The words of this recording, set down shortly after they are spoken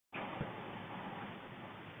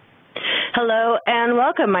Hello and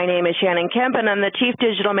welcome. My name is Shannon Kemp, and I'm the Chief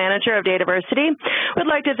Digital Manager of DataVersity. We'd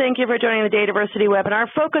like to thank you for joining the DataVersity webinar,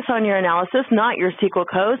 Focus on Your Analysis, Not Your SQL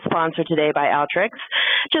Code, sponsored today by Alteryx.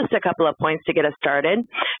 Just a couple of points to get us started.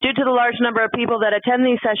 Due to the large number of people that attend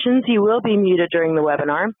these sessions, you will be muted during the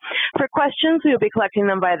webinar. For questions, we will be collecting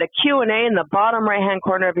them via the Q&A in the bottom right-hand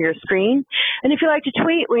corner of your screen. And if you'd like to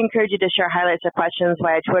tweet, we encourage you to share highlights or questions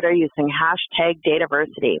via Twitter using hashtag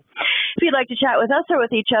DataVersity. If you'd like to chat with us or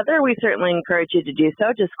with each other, we certainly encourage you to do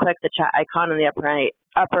so. Just click the chat icon in the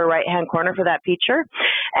upper right-hand corner for that feature.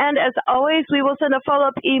 And as always, we will send a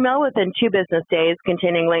follow-up email within 2 business days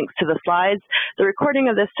containing links to the slides, the recording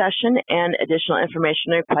of this session, and additional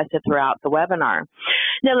information requested throughout the webinar.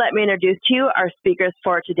 Now let me introduce to you our speakers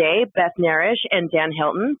for today, Beth Narish and Dan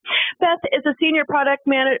Hilton. Beth is a Senior Product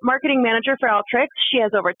Marketing Manager for Alteryx. She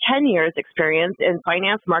has over 10 years experience in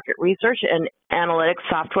finance, market research, and analytics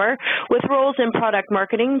software with roles in product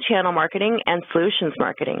marketing, channel marketing, and solutions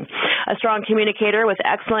marketing. A strong communicator with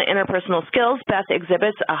excellent interpersonal skills, Beth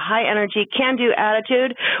exhibits a high-energy, can-do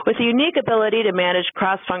attitude with a unique ability to manage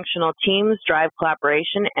cross-functional teams, drive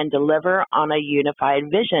collaboration, and deliver on a unified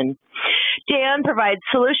vision. Dan provides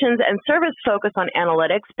solutions and service focus on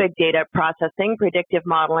analytics, big data processing, predictive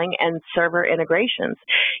modeling, and server integrations.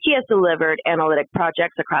 He has delivered analytic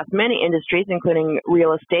projects across many industries, including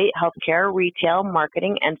real estate, healthcare, retail,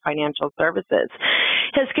 marketing, and financial services.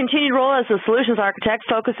 His continued role as a solutions architect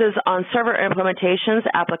focuses on server implementations,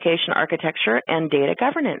 application architecture, and data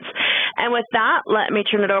governance. And with that, let me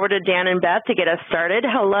turn it over to Dan and Beth to get us started.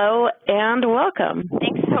 Hello and welcome.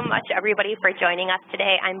 Thanks so much, everybody, for joining us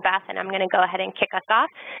today. I'm Beth, and I'm going to go ahead and kick us off,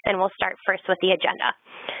 and we'll start first with the agenda.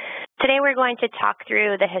 Today, we're going to talk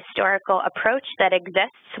through the historical approach that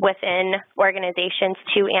exists within organizations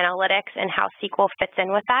to analytics and how SQL fits in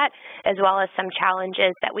with that, as well as some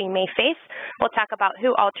challenges that we may face. We'll talk about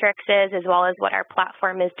who Alteryx is, as well as what our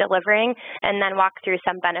platform is delivering, and then walk through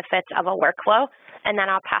some benefits of a workflow. And then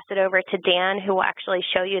I'll pass it over to Dan, who will actually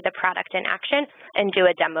show you the product in action and do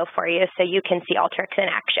a demo for you so you can see Alteryx in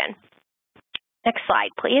action. Next slide,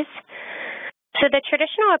 please. So the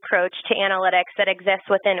traditional approach to analytics that exists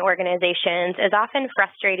within organizations is often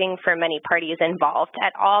frustrating for many parties involved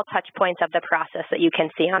at all touch points of the process that you can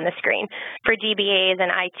see on the screen. For DBAs and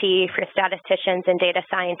IT, for statisticians and data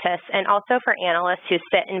scientists, and also for analysts who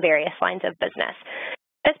sit in various lines of business.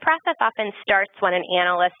 This process often starts when an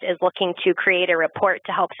analyst is looking to create a report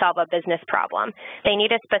to help solve a business problem. They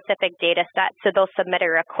need a specific data set, so they'll submit a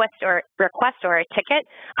request or a ticket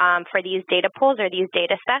for these data pools or these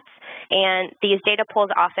data sets. And these data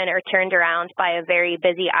pools often are turned around by a very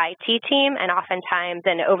busy IT team and oftentimes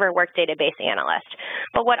an overworked database analyst.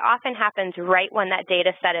 But what often happens right when that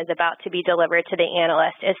data set is about to be delivered to the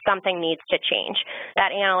analyst is something needs to change.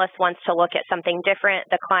 That analyst wants to look at something different.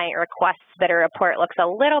 The client requests that a report looks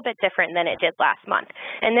a little bit different than it did last month.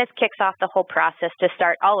 And this kicks off the whole process to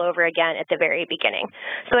start all over again at the very beginning.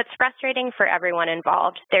 So it's frustrating for everyone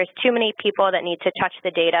involved. There's too many people that need to touch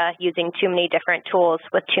the data using too many different tools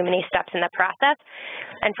with too many steps in the process.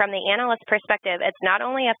 And from the analyst perspective, it's not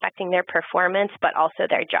only affecting their performance, but also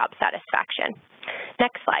their job satisfaction.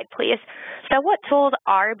 Next slide, please. So what tools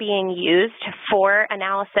are being used for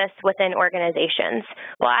analysis within organizations?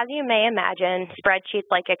 Well, as you may imagine, spreadsheets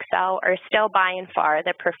like Excel are still by and far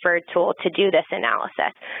the preferred tool to do this analysis.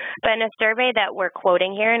 But in a survey that we're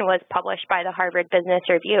quoting here and was published by the Harvard Business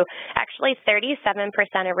Review, actually 37%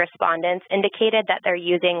 of respondents indicated that they're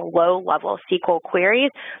using low-level SQL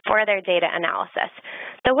queries for their data analysis.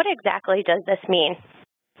 So what exactly does this mean?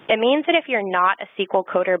 It means that if you're not a SQL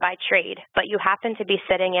coder by trade, but you happen to be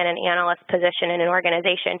sitting in an analyst position in an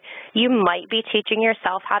organization, you might be teaching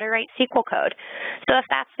yourself how to write SQL code. So if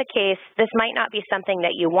that's the case, this might not be something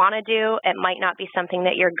that you want to do. It might not be something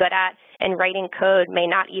that you're good at, and writing code may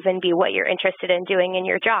not even be what you're interested in doing in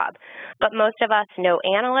your job. But most of us know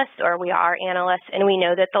analysts, or we are analysts, and we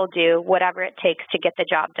know that they'll do whatever it takes to get the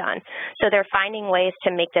job done. So they're finding ways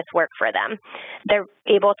to make this work for them. They're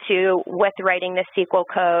able to, with writing the SQL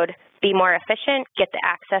code, be more efficient, get the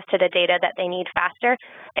access to the data that they need faster,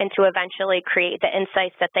 and to eventually create the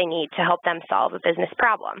insights that they need to help them solve a business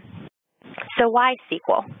problem. So why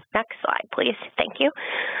SQL? Next slide, please. Thank you.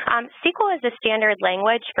 SQL is the standard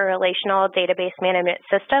language for relational database management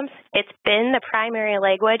systems. It's been the primary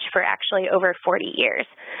language for actually over 40 years.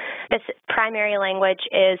 This primary language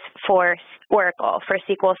is for Oracle, for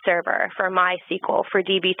SQL Server, for MySQL, for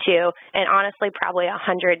DB2, and honestly probably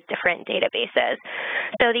 100 different databases.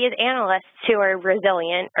 So these analysts who are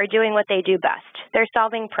resilient are doing what they do best. They're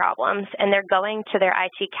solving problems, and they're going to their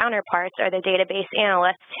IT counterparts or the database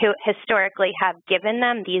analysts who historically have given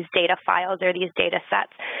them these data files or these data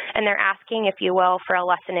sets, and they're asking, if you will, for a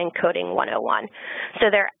lesson in coding 101.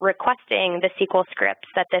 So they're requesting the SQL scripts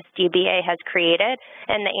that this DBA has created,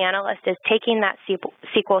 and the analyst is taking that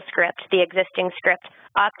SQL script, the existing script,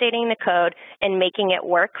 updating the code, and making it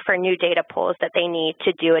work for new data pools that they need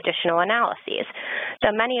to do additional analyses.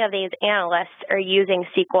 So many of these analysts are using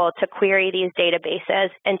SQL to query these databases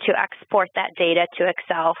and to export that data to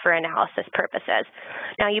Excel for analysis purposes.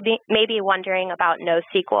 Now, you may be wondering about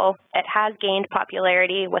NoSQL. It has gained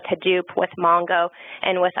popularity with Hadoop, with Mongo,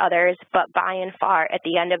 and with others, but by and far, at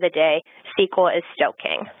the end of the day, SQL is still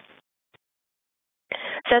king.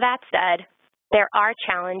 So that said, there are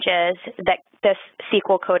challenges that this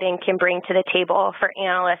SQL coding can bring to the table for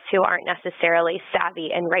analysts who aren't necessarily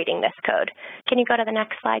savvy in writing this code. Can you go to the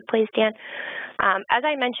next slide, please, Dan? As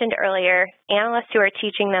I mentioned earlier, analysts who are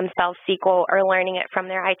teaching themselves SQL or learning it from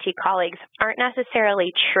their IT colleagues aren't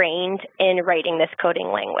necessarily trained in writing this coding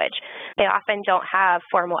language. They often don't have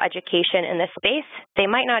formal education in this space. They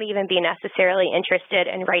might not even be necessarily interested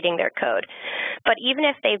in writing their code. But even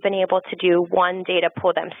if they've been able to do one data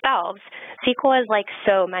pool themselves, SQL is like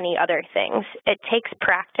so many other things. It takes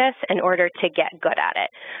practice in order to get good at it.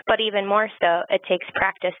 But even more so, it takes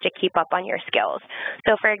practice to keep up on your skills.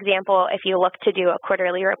 So for example, if you look to do a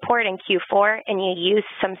quarterly report in Q4 and you use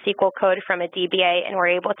some SQL code from a DBA and were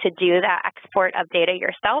able to do that export of data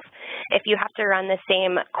yourself, if you have to run the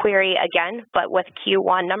same query again, but with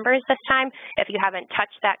Q1 numbers this time, if you haven't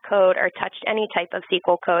touched that code or touched any type of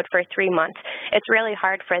SQL code for 3 months, it's really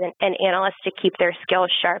hard for an analyst to keep their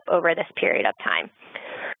skills sharp over this period of time.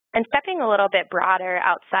 And stepping a little bit broader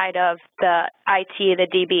outside of the IT, the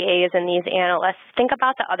DBAs, and these analysts, think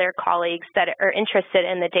about the other colleagues that are interested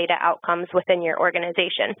in the data outcomes within your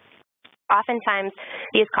organization. Oftentimes,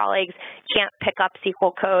 these colleagues can't pick up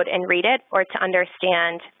SQL code and read it or to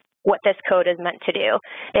understand what this code is meant to do.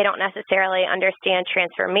 They don't necessarily understand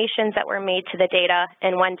transformations that were made to the data,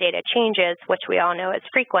 and when data changes, which we all know is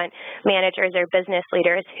frequent, managers or business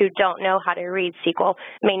leaders who don't know how to read SQL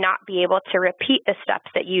may not be able to repeat the steps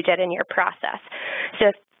that you did in your process.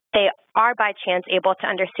 So if they are by chance able to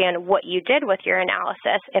understand what you did with your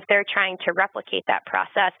analysis, if they're trying to replicate that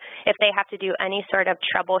process, if they have to do any sort of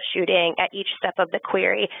troubleshooting at each step of the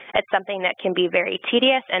query, it's something that can be very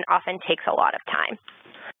tedious and often takes a lot of time.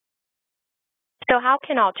 So how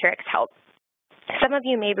can Alteryx help? Some of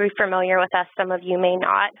you may be familiar with us, some of you may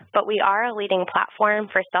not, but we are a leading platform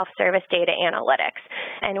for self-service data analytics,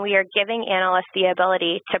 and we are giving analysts the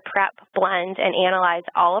ability to prep, blend, and analyze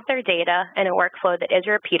all of their data in a workflow that is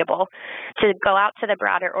repeatable, to go out to the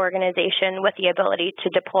broader organization with the ability to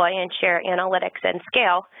deploy and share analytics and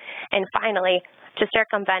scale, and finally, to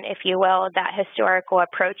circumvent, if you will, that historical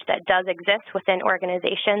approach that does exist within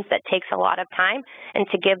organizations that takes a lot of time, and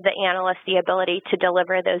to give the analyst the ability to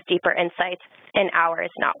deliver those deeper insights in hours,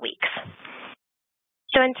 not weeks.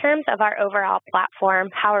 So in terms of our overall platform,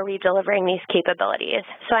 how are we delivering these capabilities?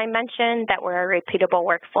 So I mentioned that we're a repeatable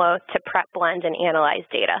workflow to prep, blend, and analyze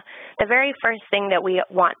data. The very first thing that we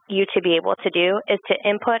want you to be able to do is to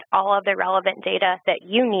input all of the relevant data that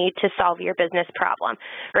you need to solve your business problem,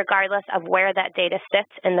 regardless of where that data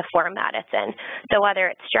sits in the format it's in. So whether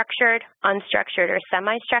it's structured, unstructured, or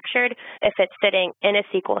semi-structured, if it's sitting in a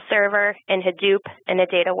SQL server, in Hadoop, in a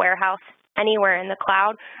data warehouse, anywhere in the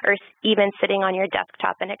cloud, or even sitting on your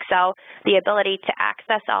desktop in Excel, the ability to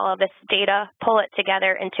access all of this data, pull it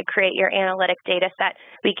together, and to create your analytic data set,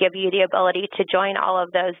 we give you the ability to join all of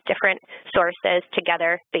those different sources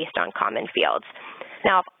together based on common fields.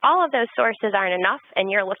 Now, if all of those sources aren't enough and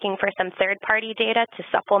you're looking for some third-party data to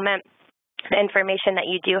supplement the information that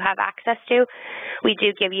you do have access to, we do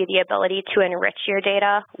give you the ability to enrich your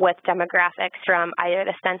data with demographics from either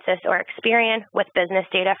the census or Experian, with business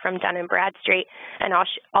data from Dun & Bradstreet, and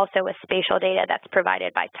also with spatial data that's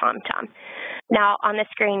provided by TomTom. Now, on the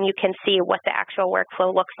screen, you can see what the actual workflow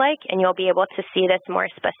looks like, and you'll be able to see this more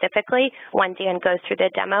specifically when Dan goes through the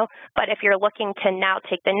demo. But if you're looking to now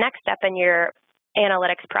take the next step in your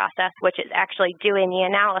analytics process, which is actually doing the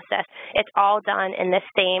analysis, it's all done in the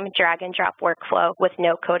same drag and drop workflow with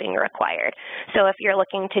no coding required. So if you're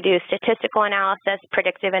looking to do statistical analysis,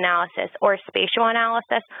 predictive analysis, or spatial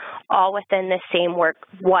analysis, all within the same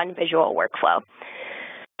one visual workflow.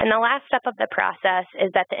 And the last step of the process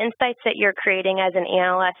is that the insights that you're creating as an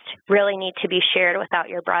analyst really need to be shared without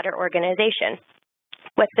your broader organization.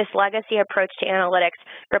 With this legacy approach to analytics,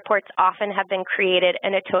 reports often have been created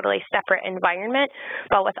in a totally separate environment,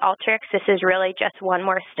 but with Alteryx, this is really just one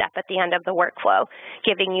more step at the end of the workflow,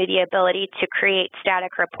 giving you the ability to create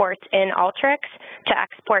static reports in Alteryx, to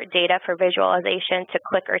export data for visualization to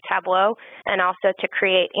Qlik or Tableau, and also to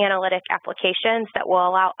create analytic applications that will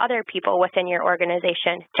allow other people within your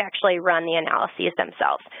organization to actually run the analyses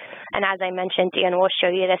themselves. And as I mentioned, Dan will show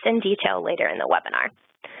you this in detail later in the webinar.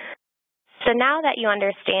 So now that you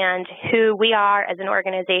understand who we are as an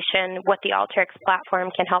organization, what the Alteryx platform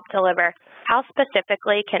can help deliver, how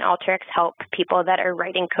specifically can Alteryx help people that are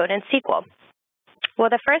writing code in SQL? Well,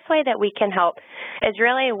 the first way that we can help is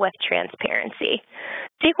really with transparency.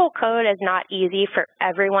 SQL code is not easy for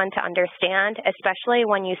everyone to understand, especially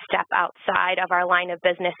when you step outside of our line of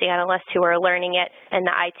business analysts who are learning it and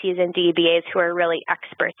the ITs and DBAs who are really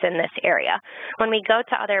experts in this area. When we go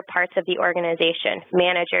to other parts of the organization,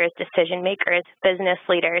 managers, decision makers, business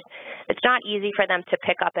leaders, it's not easy for them to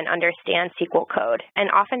pick up and understand SQL code. And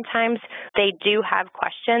oftentimes, they do have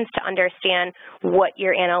questions to understand what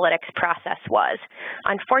your analytics process was.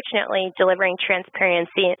 Unfortunately, delivering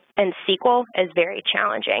transparency in SQL is very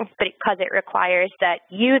challenging because it requires that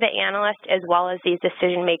you, the analyst, as well as these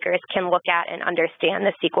decision makers, can look at and understand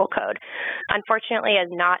the SQL code. Unfortunately,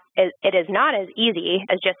 it is not as easy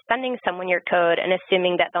as just sending someone your code and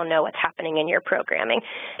assuming that they'll know what's happening in your programming.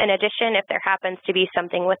 In addition, if there happens to be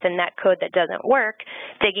something within that code that doesn't work,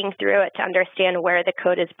 digging through it to understand where the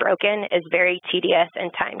code is broken is very tedious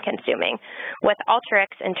and time-consuming. With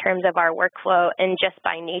Alteryx, in terms of our workflow and just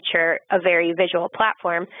by nature a very visual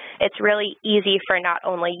platform, it's really easy for not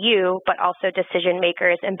only you, but also decision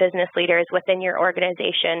makers and business leaders within your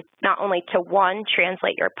organization, not only to, one,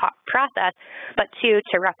 translate your process, but two,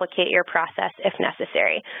 to replicate your process if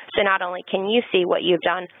necessary. So not only can you see what you've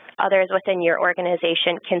done, others within your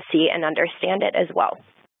organization can see and understand it as well.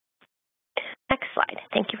 Next slide.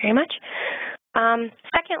 Thank you very much.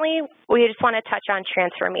 Secondly, we just want to touch on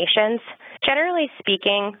transformations. Generally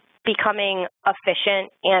speaking, becoming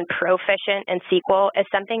efficient and proficient in SQL is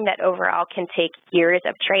something that overall can take years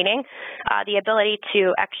of training. The ability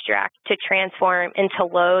to extract, to transform, and to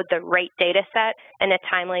load the right data set in a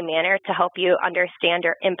timely manner to help you understand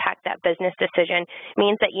or impact that business decision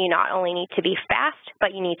means that you not only need to be fast,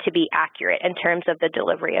 but you need to be accurate in terms of the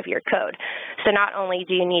delivery of your code. So not only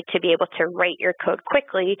do you need to be able to write your code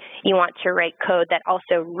quickly, you want to write code that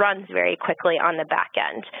also runs very quickly on the back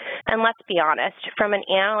end. And let's be honest, from an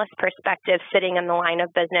analyst perspective sitting in the line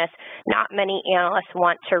of business, not many analysts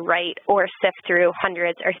want to write or sift through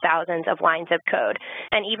hundreds or thousands of lines of code.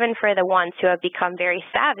 And even for the ones who have become very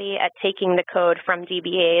savvy at taking the code from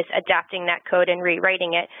DBAs, adapting that code and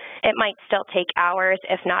rewriting it, it might still take hours,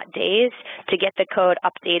 if not days, to get the code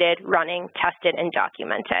updated, running, tested, and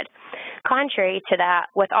documented. Contrary to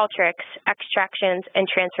that, with Alteryx, extractions and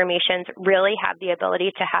transformations really have the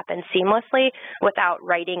ability to happen seamlessly without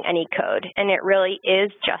writing any code. And it really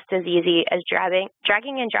is just as easy as dragging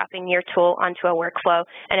and dropping your tool onto a workflow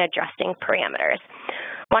and adjusting parameters.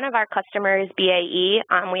 One of our customers, BAE,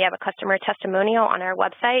 we have a customer testimonial on our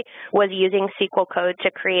website, was using SQL code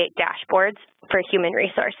to create dashboards for human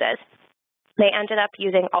resources. They ended up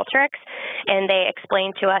using Alteryx, and they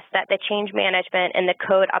explained to us that the change management and the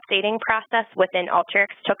code updating process within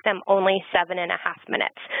Alteryx took them only 7.5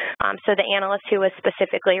 minutes. So the analyst who was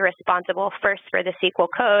specifically responsible first for the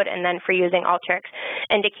SQL code and then for using Alteryx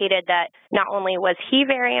indicated that not only was he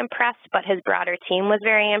very impressed, but his broader team was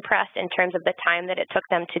very impressed in terms of the time that it took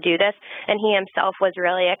them to do this, and he himself was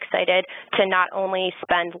really excited to not only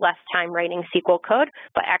spend less time writing SQL code,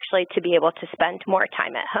 but actually to be able to spend more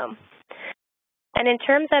time at home. And in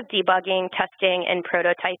terms of debugging, testing, and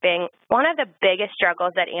prototyping, one of the biggest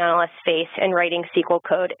struggles that analysts face in writing SQL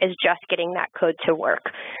code is just getting that code to work.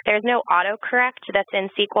 There's no autocorrect that's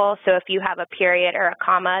in SQL, so if you have a period or a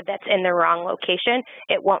comma that's in the wrong location,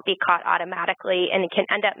 it won't be caught automatically, and it can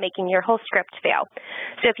end up making your whole script fail.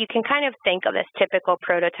 So if you can kind of think of this typical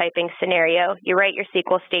prototyping scenario, you write your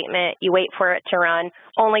SQL statement, you wait for it to run,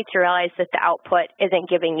 only to realize that the output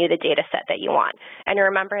isn't giving you the data set that you want. And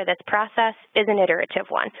remember, this process is an iterative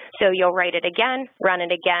one. So you'll write it again, run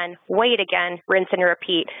it again, wait again, rinse and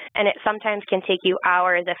repeat, and it sometimes can take you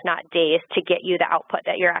hours, if not days, to get you the output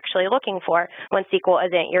that you're actually looking for when SQL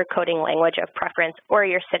isn't your coding language of preference or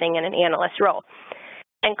you're sitting in an analyst role.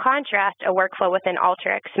 In contrast, a workflow within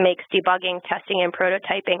Alteryx makes debugging, testing, and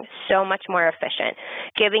prototyping so much more efficient,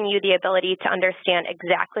 giving you the ability to understand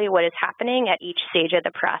exactly what is happening at each stage of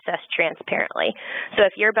the process transparently. So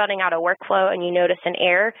if you're building out a workflow and you notice an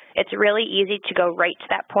error, it's really easy to go right to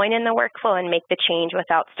that point in the workflow and make the change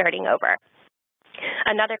without starting over.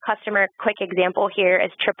 Another customer quick example here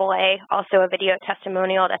is AAA, also a video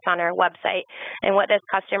testimonial that's on our website. And what this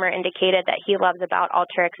customer indicated that he loves about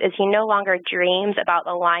Alteryx is he no longer dreams about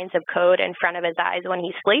the lines of code in front of his eyes when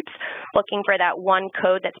he sleeps, looking for that one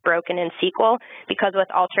code that's broken in SQL, because with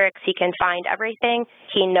Alteryx he can find everything,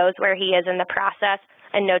 he knows where he is in the process,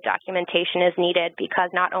 and no documentation is needed because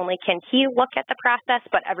not only can he look at the process,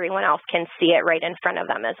 but everyone else can see it right in front of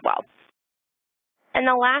them as well. And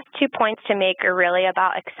the last 2 points to make are really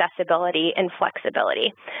about accessibility and flexibility.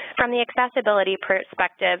 From the accessibility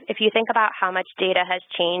perspective, if you think about how much data has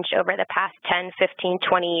changed over the past 10, 15,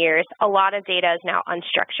 20 years, a lot of data is now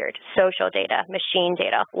unstructured, social data, machine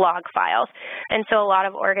data, log files. And so a lot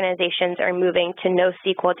of organizations are moving to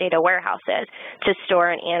NoSQL data warehouses to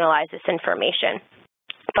store and analyze this information.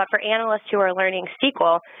 But for analysts who are learning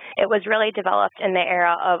SQL, it was really developed in the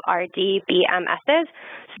era of RDBMSs,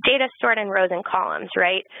 data stored in rows and columns,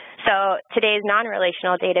 right? So today's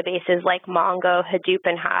non-relational databases like Mongo, Hadoop,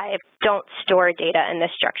 and Hive don't store data in this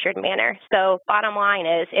structured manner. So bottom line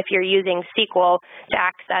is, if you're using SQL to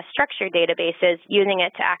access structured databases, using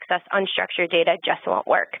it to access unstructured data just won't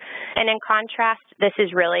work. And in contrast, this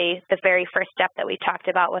is really the very first step that we talked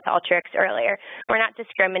about with Alteryx earlier. We're not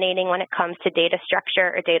discriminating when it comes to data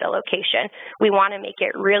structure or data location. We want to make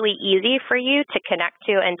it really easy for you to connect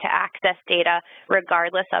to and to access data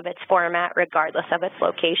regardless of its format, regardless of its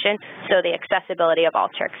location. So the accessibility of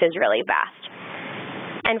Alteryx is really vast.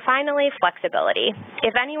 And finally, flexibility.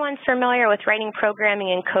 If anyone's familiar with writing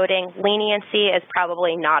programming and coding, leniency is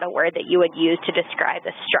probably not a word that you would use to describe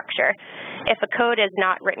this structure. If a code is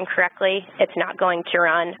not written correctly, it's not going to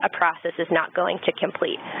run, a process is not going to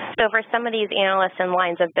complete. So for some of these analysts and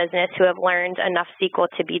lines of business who have learned enough SQL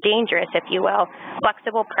to be dangerous, if you will,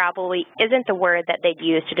 flexible probably isn't the word that they'd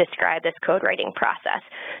use to describe this code writing process.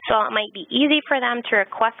 So it might be easy for them to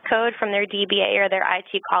request code from their DBA or their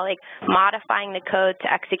IT colleague, modifying the code to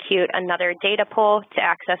execute another data pull to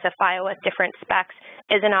access a file with different specs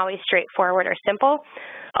isn't always straightforward or simple.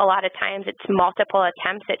 A lot of times it's multiple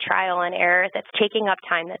attempts at trial and error that's taking up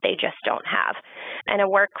time that they just don't have. In a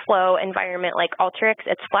workflow environment like Alteryx,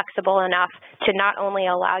 it's flexible enough to not only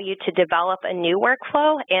allow you to develop a new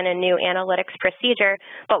workflow and a new analytics procedure,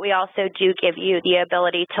 but we also do give you the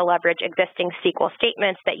ability to leverage existing SQL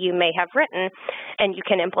statements that you may have written, and you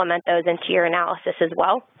can implement those into your analysis as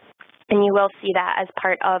well. And you will see that as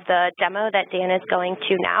part of the demo that Dan is going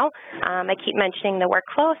to now. I keep mentioning the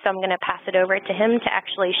workflow, so I'm going to pass it over to him to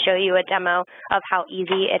actually show you a demo of how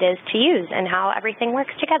easy it is to use and how everything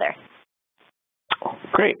works together.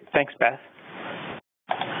 Great. Thanks, Beth.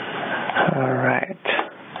 All right.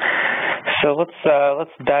 So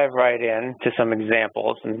let's dive right in to some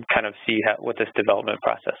examples and kind of see what this development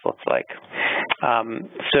process looks like.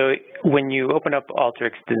 So when you open up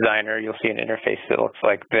Alteryx Designer, you'll see an interface that looks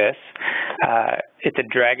like this. It's a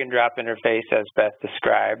drag and drop interface, as Beth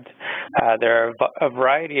described. There are a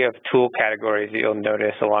variety of tool categories that you'll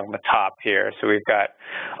notice along the top here. So we've got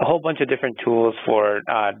a whole bunch of different tools for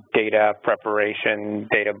data preparation,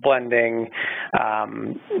 data blending,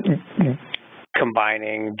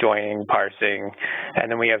 combining, joining, parsing, and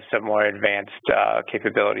then we have some more advanced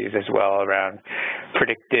capabilities as well around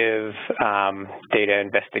predictive data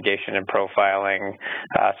investigation and profiling,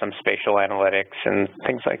 some spatial analytics and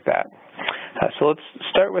things like that. So let's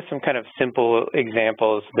start with some kind of simple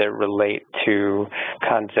examples that relate to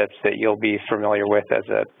concepts that you'll be familiar with as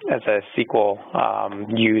a SQL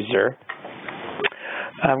user.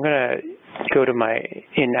 I'm going to go to my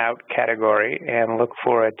in-out category and look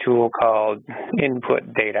for a tool called input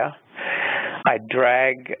data. I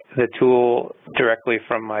drag the tool directly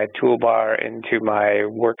from my toolbar into my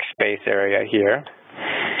workspace area here.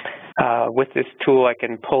 With this tool, I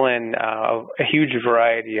can pull in a huge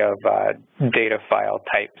variety of data file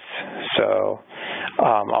types. So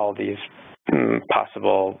all these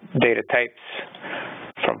possible data types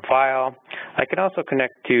from file. I can also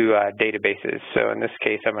connect to databases. So in this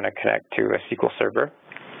case, I'm going to connect to a SQL Server.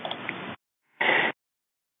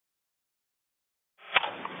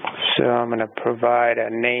 So I'm going to provide a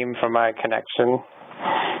name for my connection.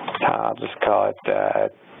 I'll just call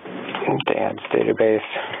it Dan's database.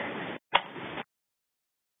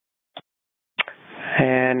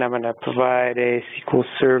 And I'm going to provide a SQL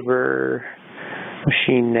Server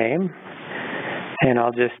machine name. And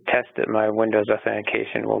I'll just test that my Windows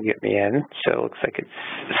authentication will get me in. So it looks like it's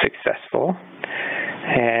successful.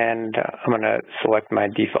 And I'm going to select my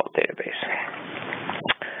default database.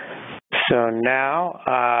 So now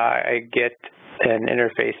I get an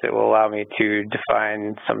interface that will allow me to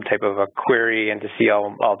define some type of a query and to see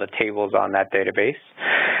all the tables on that database.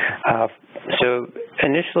 So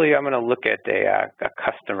initially, I'm going to look at a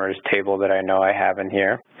customers table that I know I have in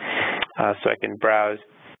here. So I can browse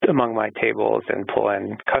among my tables and pull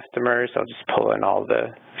in customers. I'll just pull in all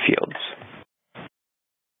the fields.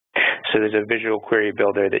 So there's a visual query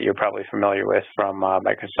builder that you're probably familiar with from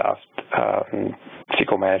Microsoft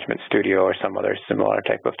SQL Management Studio or some other similar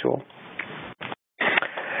type of tool.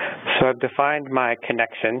 So I've defined my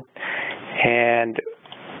connection, and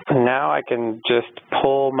now I can just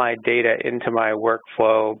pull my data into my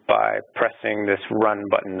workflow by pressing this Run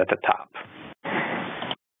button at the top.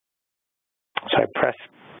 So I press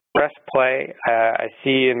play. I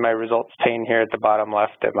see in my results pane here at the bottom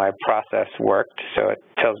left that my process worked, so it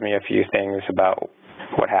tells me a few things about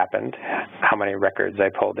what happened, how many records I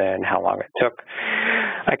pulled in, how long it took.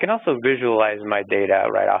 I can also visualize my data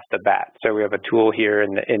right off the bat. So we have a tool here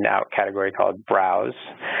in the in-out category called Browse.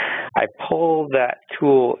 I pull that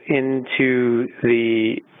tool into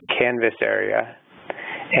the canvas area,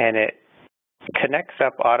 and it connects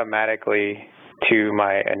up automatically to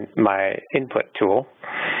my input tool.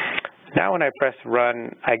 Now when I press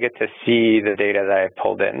Run, I get to see the data that I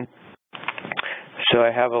pulled in. So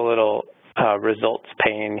I have a little results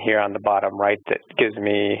pane here on the bottom right that gives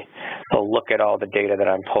me a look at all the data that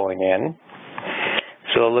I'm pulling in.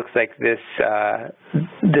 So it looks like this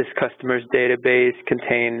customers database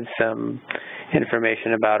contains some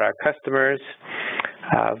information about our customers,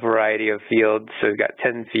 a variety of fields. So we've got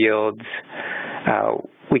 10 fields.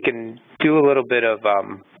 We can do a little bit of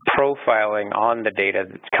profiling on the data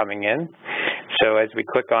that's coming in. So as we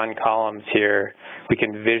click on columns here, we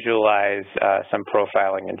can visualize some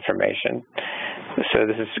profiling information. So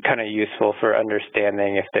this is kind of useful for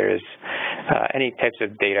understanding if there's any types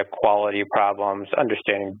of data quality problems,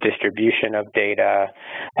 understanding distribution of data,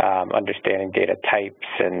 understanding data types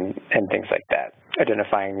and things like that,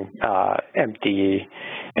 identifying empty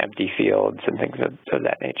fields and things of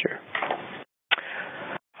that nature.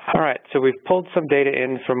 All right, so we've pulled some data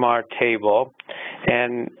in from our table,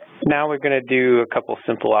 and now we're going to do a couple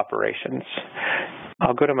simple operations.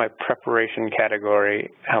 I'll go to my preparation category.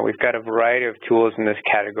 We've got a variety of tools in this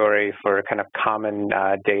category for kind of common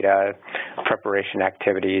data preparation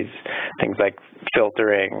activities, things like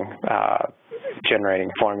filtering, generating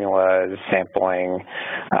formulas, sampling,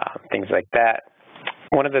 things like that.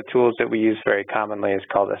 One of the tools that we use very commonly is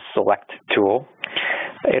called a select tool.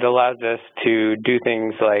 It allows us to do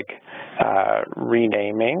things like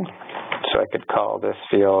renaming. So I could call this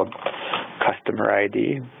field customer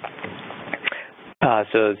ID.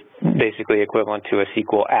 So it's basically equivalent to a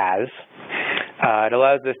SQL as. It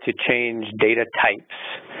allows us to change data types.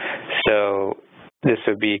 So this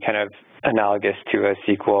would be kind of analogous to a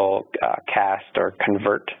SQL cast or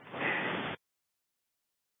convert.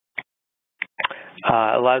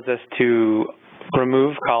 Allows us to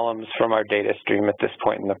remove columns from our data stream at this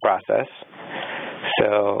point in the process.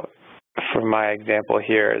 So for my example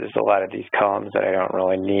here, there's a lot of these columns that I don't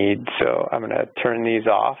really need, so I'm going to turn these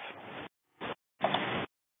off.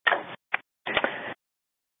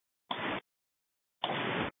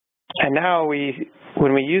 And now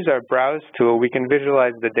when we use our browse tool, we can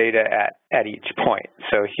visualize the data at each point.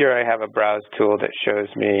 So here I have a browse tool that shows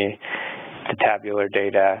me the tabular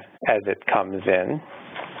data as it comes in,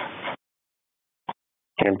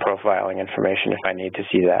 and profiling information if I need to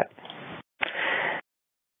see that.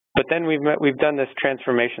 But then we've done this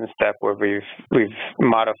transformation step where we've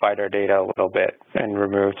modified our data a little bit and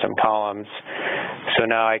removed some columns. So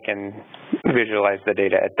now I can visualize the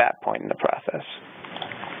data at that point in the process.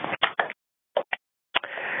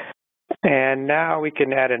 And now we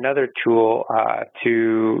can add another tool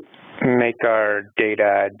to make our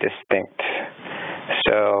data distinct.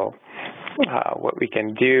 So what we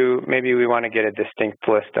can do, maybe we want to get a distinct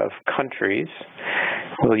list of countries.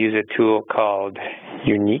 We'll use a tool called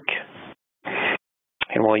unique,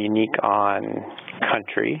 and we'll unique on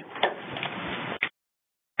country.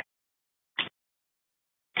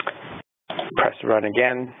 Press run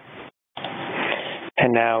again,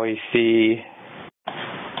 and now we see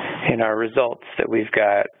in our results that we've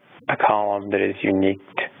got a column that is unique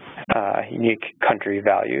country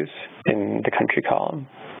values in the country column.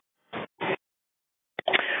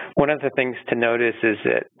 One of the things to notice is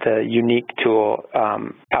that the unique tool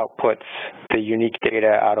outputs the unique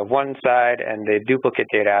data out of one side and the duplicate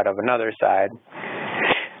data out of another side.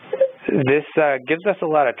 This gives us a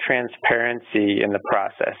lot of transparency in the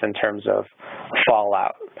process in terms of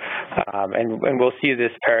fallout. And we'll see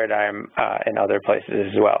this paradigm in other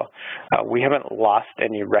places as well. We haven't lost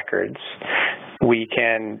any records. We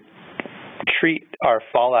can treat our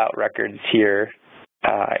fallout records here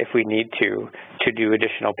if we need to to do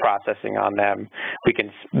additional processing on them. We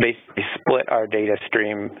can basically split our data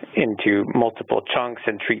stream into multiple chunks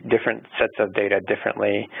and treat different sets of data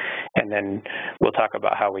differently, and then we'll talk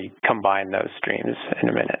about how we combine those streams in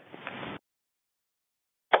a minute.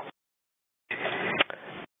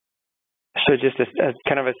 So just a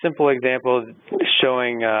kind of a simple example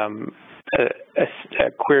showing a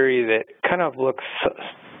query that kind of looks,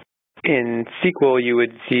 in SQL you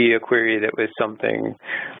would see a query that was something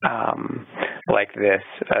like this: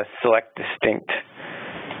 select distinct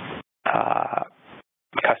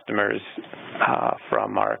customers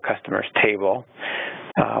from our customers table.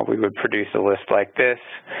 We would produce a list like this,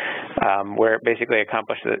 where it basically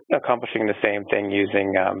accomplishing the same thing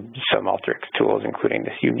using some Alteryx tools, including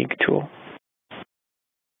this unique tool.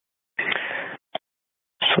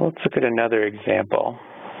 So let's look at another example.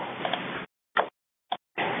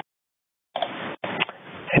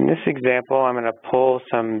 In this example, I'm going to pull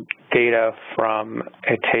some data from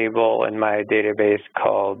a table in my database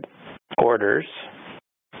called orders.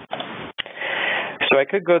 So I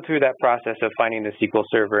could go through that process of finding the SQL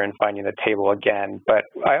Server and finding the table again, but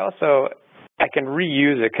I can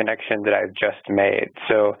reuse a connection that I've just made.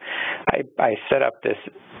 So I set up this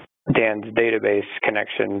Dan's database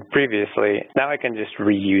connection previously. Now I can just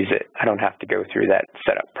reuse it. I don't have to go through that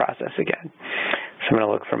setup process again. So I'm going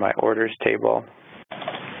to look for my orders table.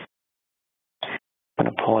 I'm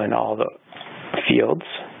going to pull in all the fields.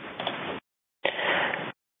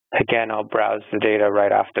 Again, I'll browse the data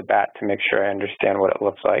right off the bat to make sure I understand what it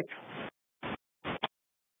looks like.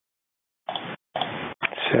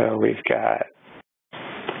 So we've got,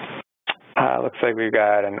 looks like we've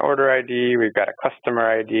got an order ID, we've got a customer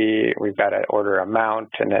ID, we've got an order amount,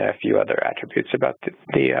 and then a few other attributes about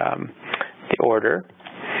the order.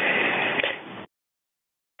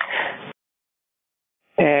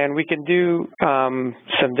 And we can do some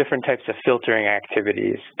different types of filtering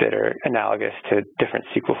activities that are analogous to different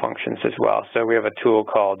SQL functions as well. So we have a tool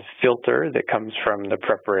called filter that comes from the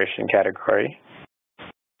preparation category.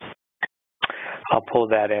 I'll pull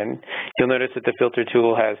that in. You'll notice that the filter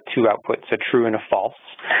tool has two outputs, a true and a false.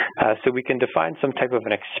 So we can define some type of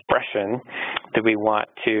an expression that we want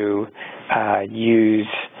to use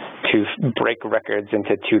to break records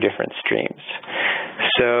into two different streams.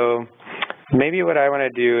 So maybe what I want to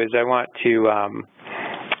do is I want to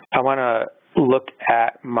look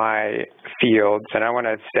at my fields, and I want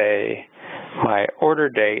to say my order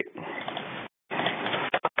date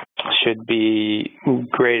should be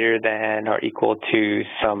greater than or equal to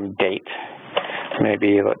some date.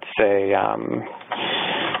 Maybe let's say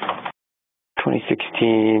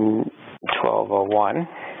 2016-1201.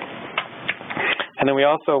 And then we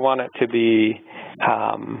also want it to be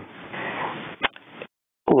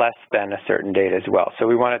less than a certain date as well. So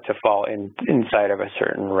we want it to fall inside of a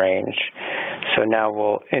certain range. So now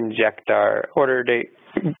we'll inject our order date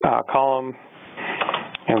column,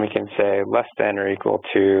 and we can say less than or equal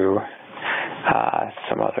to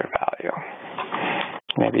some other value,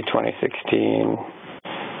 maybe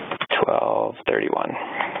 2016-1231.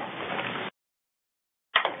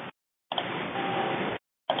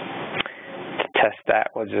 To test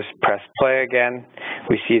that, we'll just press play again.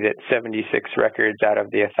 We see that 76 records out of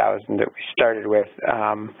the 1,000 that we started with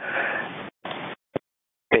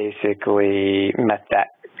basically met that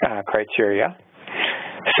criteria.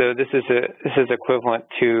 So this is equivalent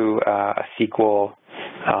to a SQL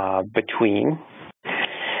between.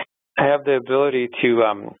 I have the ability to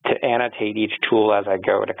annotate each tool as I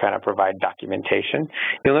go to kind of provide documentation.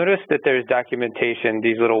 You'll notice that there's documentation,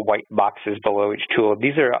 these little white boxes below each tool.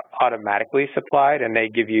 These are automatically supplied, and they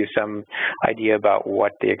give you some idea about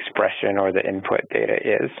what the expression or the input data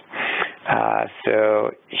is.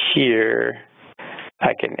 So here,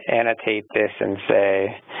 I can annotate this and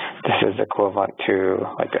say this is equivalent to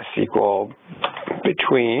like a SQL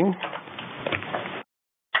between.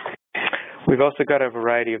 We've also got a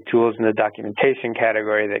variety of tools in the documentation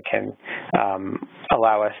category that can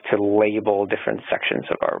allow us to label different sections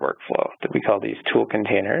of our workflow that we call these tool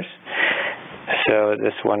containers. So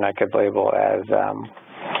this one I could label as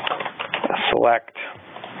select.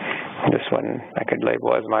 This one I could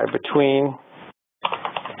label as my between.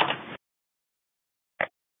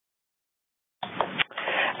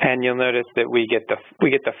 And you'll notice that we get the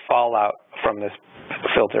fallout from this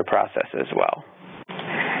filter process as well.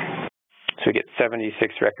 So we get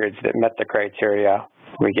 76 records that met the criteria.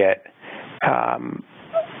 We get a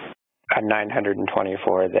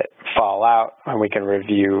 924 that fall out, and we can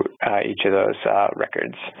review each of those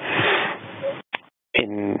records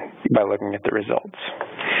by looking at the results.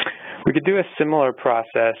 We could do a similar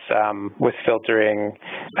process with filtering,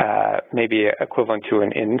 maybe equivalent to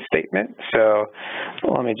an in statement. So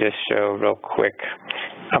let me just show real quick.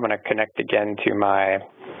 I'm going to connect again to my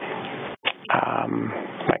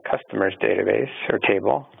my customers database or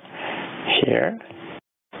table here.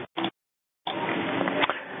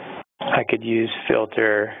 I could use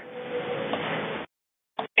filter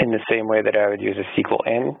in the same way that I would use a SQL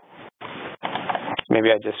in. Maybe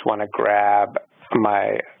I just want to grab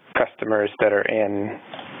my customers that are in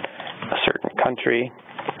a certain country,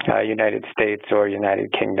 United States or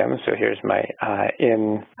United Kingdom. So here's my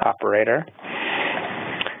in operator.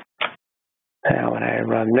 Now when I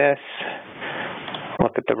run this,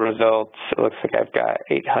 look at the results, it looks like I've got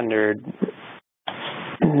 800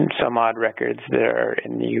 some odd records that are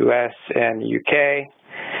in the US and the UK,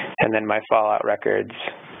 and then my fallout records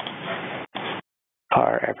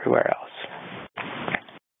are everywhere else.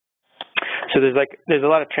 So there's a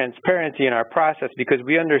lot of transparency in our process because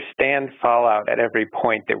we understand fallout at every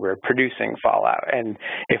point that we're producing fallout, and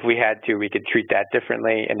if we had to, we could treat that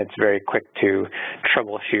differently, and it's very quick to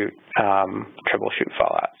troubleshoot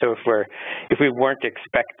fallout. So if we weren't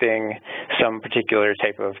expecting some particular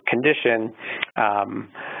type of condition,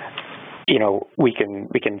 you know, we can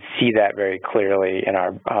see that very clearly in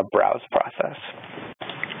our browse process.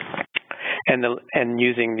 And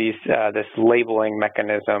using this labeling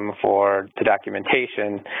mechanism for the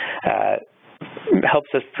documentation helps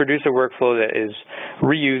us produce a workflow that is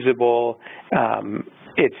reusable.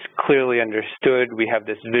 It's clearly understood. We have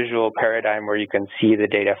this visual paradigm where you can see the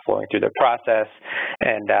data flowing through the process,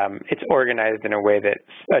 and it's organized in a way that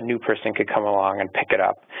a new person could come along and pick it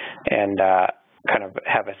up and kind of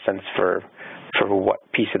have a sense for what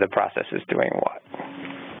piece of the process is doing what.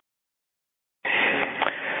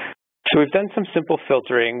 So we've done some simple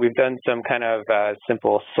filtering. We've done some kind of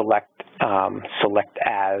simple select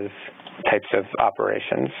as types of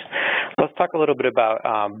operations. Let's talk a little bit about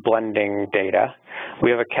blending data.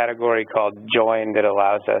 We have a category called join that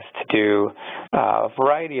allows us to do a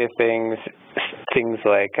variety of things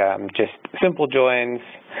like just simple joins,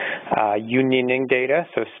 unioning data,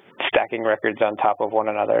 so stacking records on top of one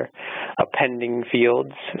another, appending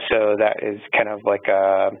fields, so that is kind of like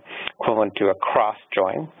equivalent to a cross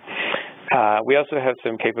join. We also have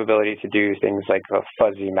some capability to do things like a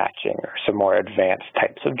fuzzy matching or some more advanced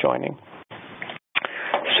types of joining.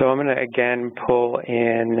 So I'm going to again pull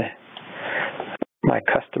in my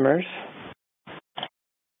customers.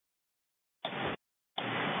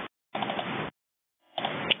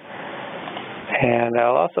 And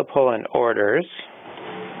I'll also pull in orders.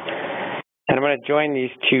 And I'm going to join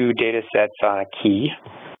these two data sets on a key.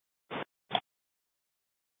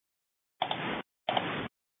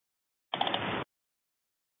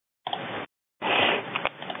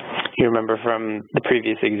 You remember from the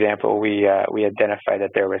previous example, we identified that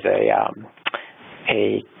there was a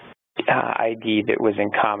ID that was in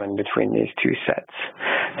common between these two sets.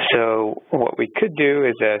 So what we could do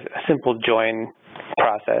is a simple join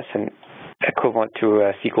process, and equivalent to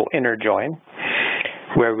a SQL inner join,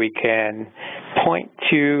 where we can point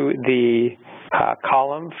to the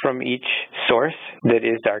column from each source that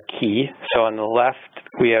is our key. So on the left,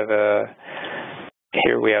 we have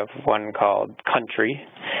here we have one called country.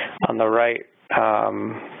 On the right,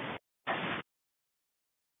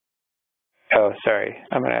 oh, sorry,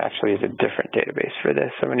 I'm going to actually use a different database for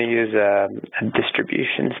this. I'm going to use a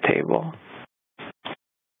distributions table.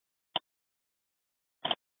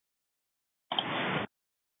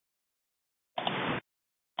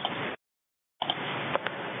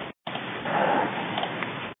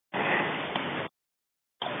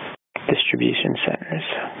 Distribution centers.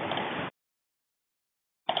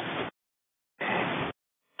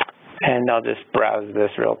 And I'll just browse this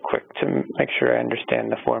real quick to make sure I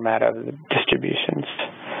understand the format of the distributions.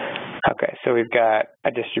 Okay, so we've got a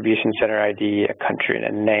distribution center ID, a country, and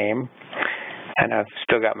a name. And I've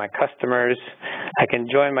still got my customers. I can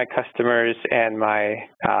join my customers and my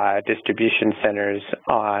distribution centers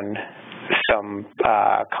on some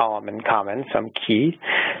column in common, some key.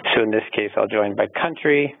 So in this case, I'll join by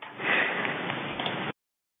country.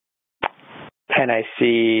 And I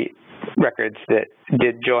see records that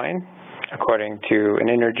did join according to an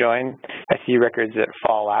inner join. I see records that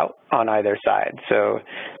fall out on either side. So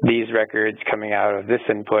these records coming out of this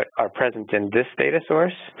input are present in this data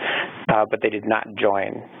source, but they did not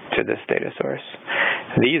join to this data source.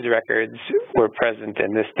 These records were present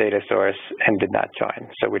in this data source and did not join,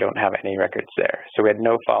 so we don't have any records there. So we had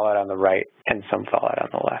no fallout on the right and some fallout on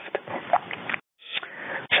the left.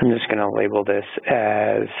 So I'm just going to label this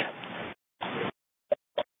as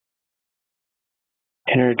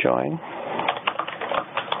inner join.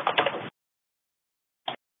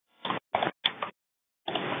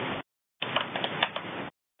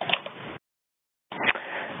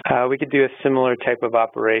 We could do a similar type of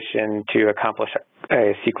operation to accomplish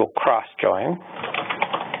a SQL cross join.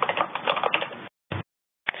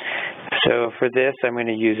 So for this, I'm going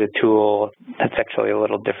to use a tool that's actually a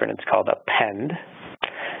little different. It's called append.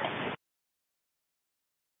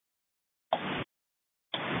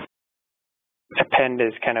 Append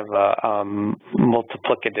is kind of a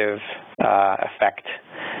multiplicative effect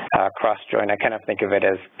cross join. I kind of think of it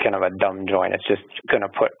as kind of a dumb join. It's just going to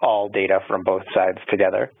put all data from both sides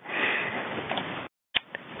together.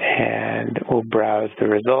 And we'll browse the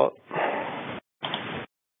result.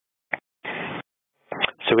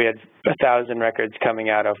 So we had 1,000 records coming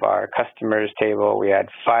out of our customers table. We had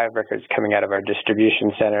 5 records coming out of our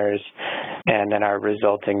distribution centers. And then our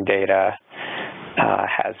resulting data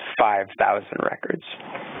has 5,000 records.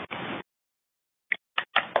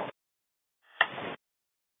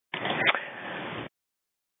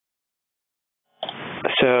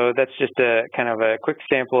 So that's just a kind of a quick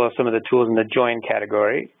sample of some of the tools in the join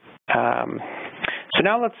category. So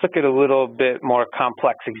now let's look at a little bit more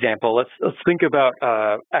complex example. Let's think about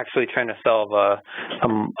actually trying to solve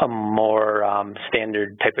a more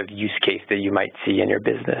standard type of use case that you might see in your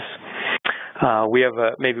business.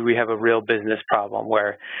 Maybe we have a real business problem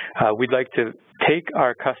where we'd like to take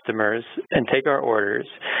our customers and take our orders,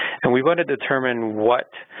 and we want to determine what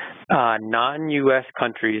non-US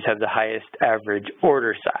countries have the highest average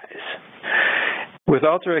order size. With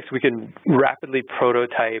Alteryx, we can rapidly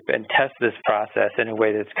prototype and test this process in a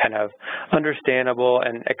way that's kind of understandable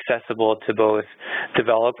and accessible to both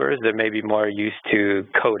developers that may be more used to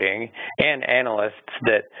coding and analysts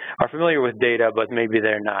that are familiar with data, but maybe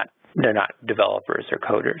they're not developers or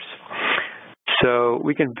coders. So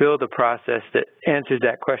we can build a process that answers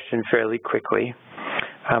that question fairly quickly.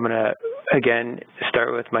 I'm going to, again,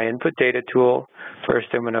 start with my input data tool. First,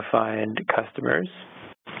 I'm going to find customers.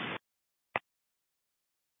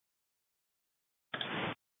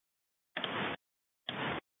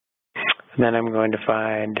 And then I'm going to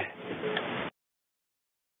find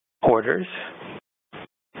orders.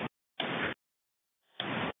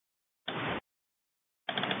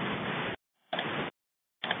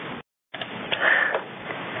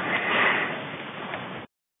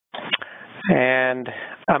 And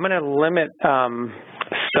I'm going to limit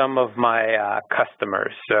some of my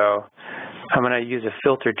customers. So I'm going to use a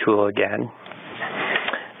filter tool again.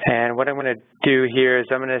 And what I'm going to do here is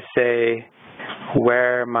I'm going to say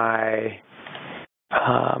where my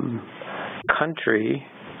country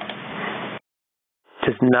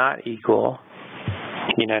does not equal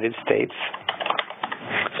United States.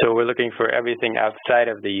 So we're looking for everything outside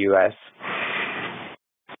of the US.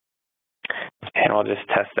 And we'll just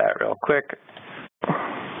test that real quick.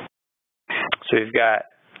 So we've got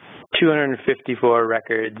 254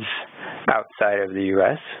 records outside of the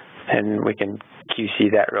US, and we can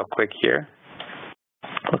QC that real quick here.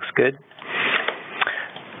 Looks good.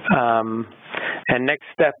 And next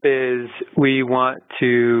step is we want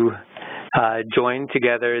to join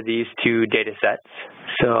together these two data sets.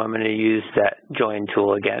 So I'm going to use that join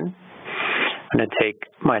tool again. I'm going to take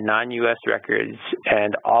my non-US records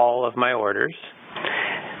and all of my orders.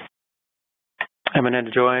 I'm going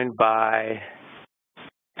to join by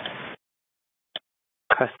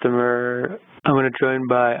customer. I'm going to join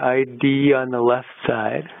by ID on the left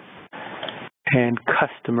side and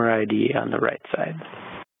customer ID on the right side.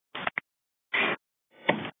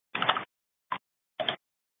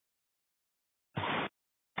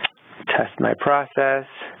 Test my process.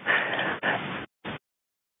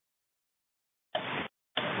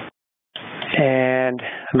 And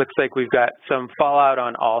it looks like we've got some fallout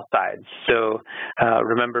on all sides. So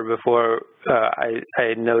remember before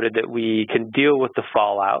I noted that we can deal with the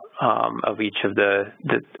fallout of each of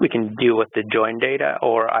we can deal with the join data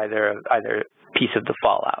or either piece of the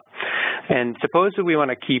fallout. And suppose that we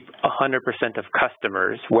want to keep 100% of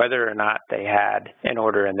customers, whether or not they had an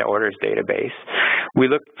order in the orders database. We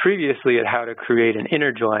looked previously at how to create an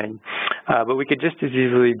inner join, but we could just as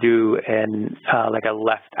easily do like a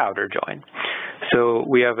left outer join. So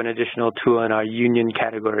we have an additional tool in our union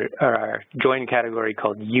category, or our join category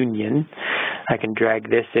called union. I can drag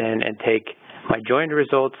this in and take my joined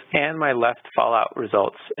results and my left fallout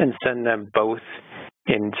results and send them both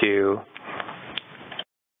into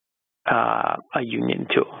a union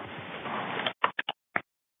tool.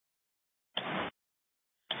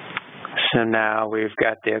 So now we've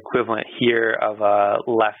got the equivalent here of a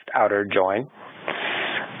left outer join.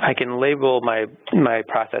 I can label my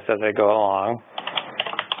process as I go along.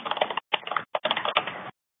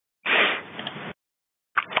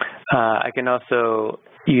 I can also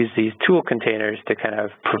use these tool containers to kind of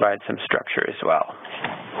provide some structure as well.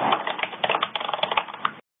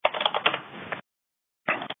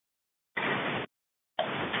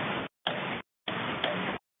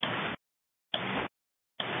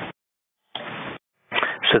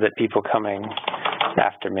 that people coming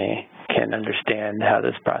after me can understand how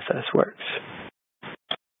this process works.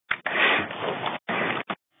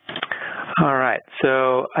 All right,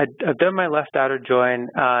 so I've done my left outer join.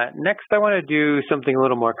 Next, I want to do something a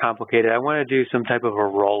little more complicated. I want to do some type of a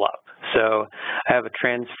roll-up. So I have a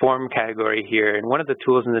transform category here, and one of the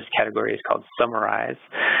tools in this category is called summarize.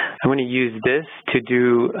 I'm going to use this to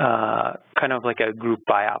do kind of like a group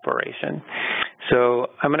by operation. So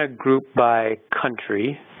I'm going to group by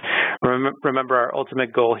country. Remember, our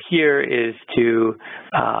ultimate goal here is to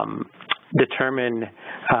determine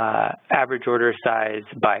average order size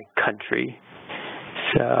by country.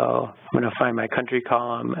 So I'm going to find my country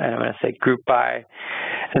column, and I'm going to say group by,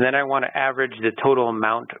 and then I want to average the total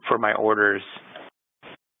amount for my orders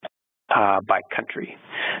by country.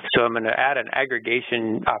 So I'm going to add an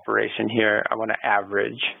aggregation operation here. I want to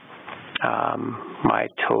average my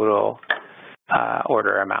total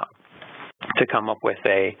order amount to come up with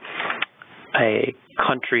a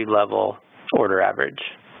country level order average.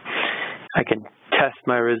 I can test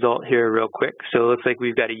my result here real quick. So it looks like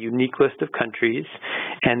we've got a unique list of countries,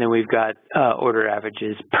 and then we've got order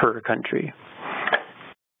averages per country.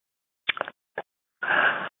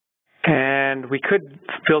 And we could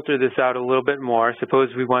filter this out a little bit more. Suppose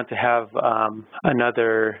we want to have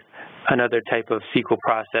another type of SQL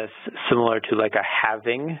process similar to like a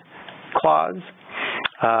halving clause.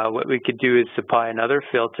 What we could do is supply another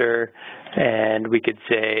filter, and we could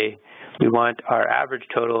say we want our average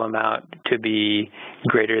total amount to be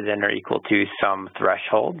greater than or equal to some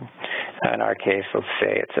threshold. In our case, let's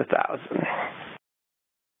say it's 1,000.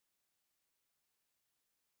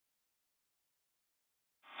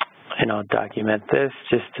 And I'll document this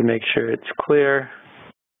just to make sure it's clear.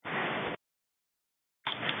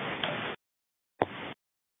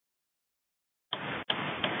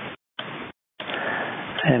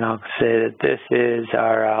 And I'll say that this is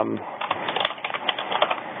our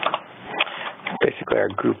basically our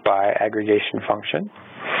group by aggregation function.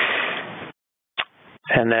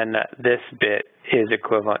 And then this bit is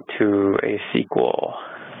equivalent to a SQL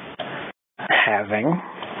halving.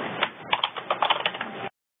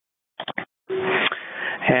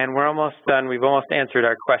 And we're almost done. We've almost answered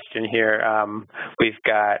our question here. We've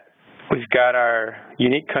got our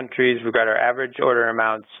unique countries. We've got our average order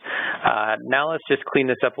amounts. Now let's just clean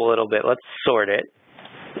this up a little bit. Let's sort it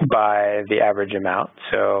by the average amount.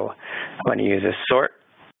 So I'm going to use a sort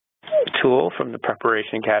tool from the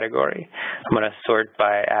preparation category. I'm going to sort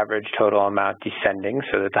by average total amount descending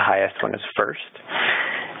so that the highest one is first.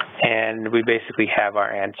 And we basically have our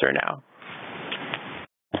answer now.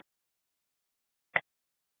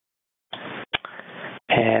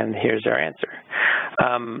 And here's our answer.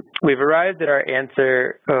 We've arrived at our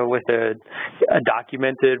answer with a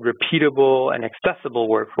documented, repeatable, and accessible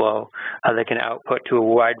workflow that can output to a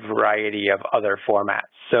wide variety of other formats.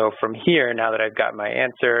 So from here, now that I've got my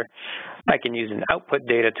answer, I can use an output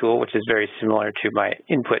data tool, which is very similar to my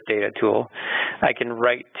input data tool. I can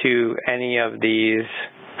write to any of these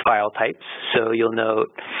file types. So you'll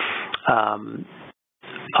note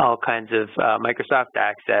all kinds of Microsoft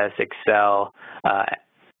Access, Excel,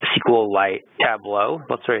 SQLite, Tableau.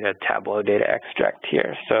 Let's write a Tableau data extract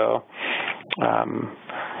here. So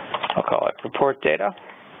I'll call it report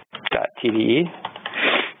data.tde.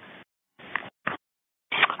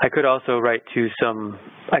 I could also write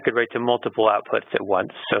to multiple outputs at once.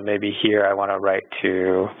 So maybe here I want to write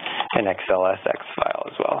to an XLSX file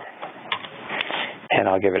as well. And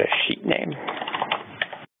I'll give it a sheet name.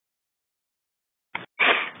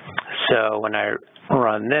 So when I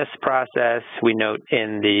run this process, we note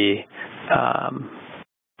in the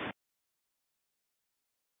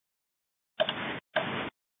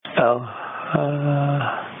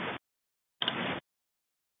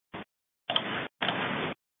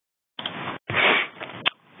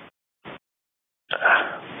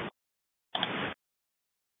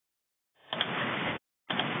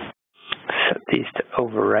set these to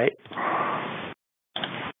overwrite.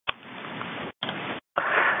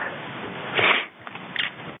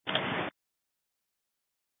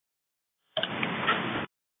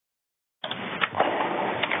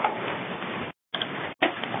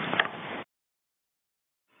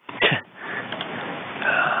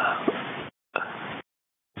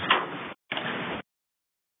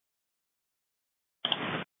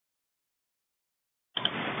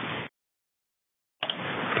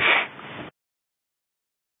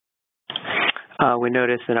 We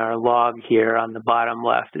notice in our log here on the bottom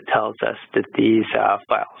left, it tells us that these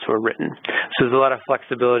files were written. So there's a lot of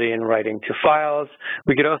flexibility in writing to files.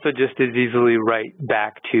 We could also just as easily write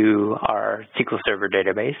back to our SQL Server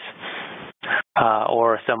database.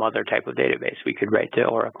 or some other type of database. We could write to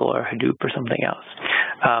Oracle or Hadoop or something else.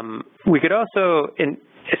 We could also,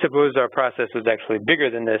 I suppose our process was actually bigger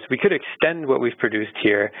than this. We could extend what we've produced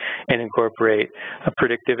here and incorporate a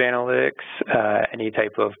predictive analytics, any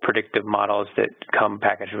type of predictive models that come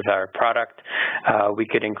packaged with our product. We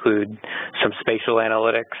could include some spatial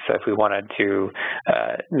analytics if we wanted to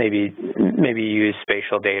maybe use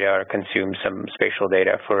spatial data or consume some spatial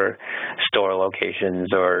data for store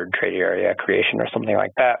locations or trade area creation or something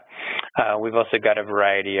like that. We've also got a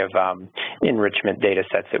variety of enrichment data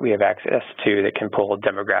sets that we have access to that can pull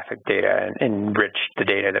demographic data and enrich the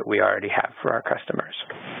data that we already have for our customers.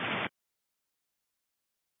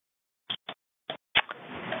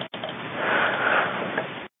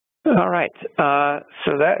 All right,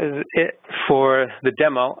 so that is it for the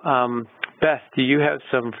demo. Beth, do you have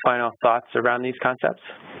some final thoughts around these concepts?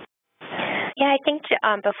 Yeah, I think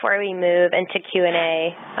before we move into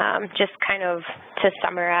Q&A, just kind of to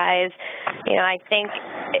summarize, I think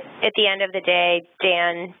at the end of the day,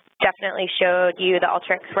 Dan definitely showed you the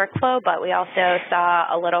Alteryx workflow, but we also saw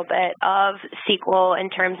a little bit of SQL in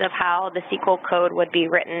terms of how the SQL code would be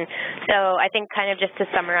written. So I think kind of just to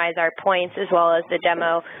summarize our points as well as the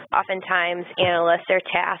demo, oftentimes analysts are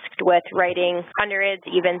tasked with writing hundreds,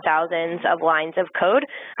 even thousands of lines of code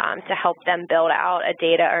to help them build out a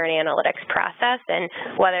data or an analytics process. And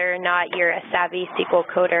whether or not you're a savvy SQL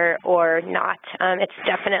coder or not, it's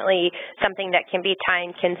definitely something that can be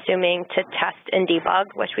time-consuming to test and debug,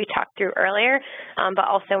 which we talked through earlier, but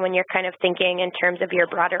also when you're kind of thinking in terms of your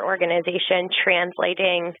broader organization,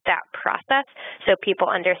 translating that process so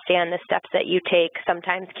people understand the steps that you take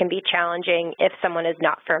sometimes can be challenging if someone is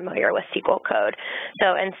not familiar with SQL code.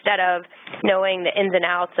 So instead of knowing the ins and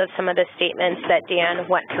outs of some of the statements that Dan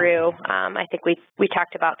went through, I think we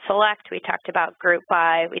talked about select, we talked about group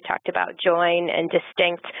by, we talked about join and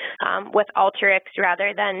distinct. With Alteryx,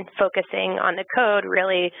 rather than focusing on the code,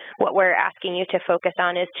 really what we're asking you to focus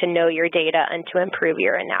on is to know your data and to improve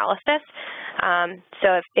your analysis.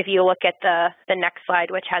 So if you look at the next slide,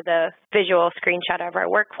 which has a visual screenshot of our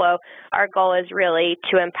workflow, our goal is really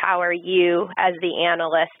to empower you as the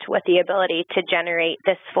analyst with the ability to generate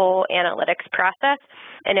this full analytics process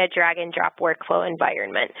in a drag and drop workflow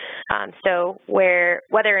environment. So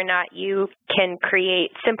whether or not you can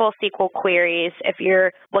create simple SQL queries, if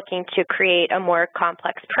you're looking to create a more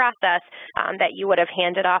complex process that you would have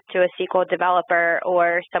handed off to a SQL developer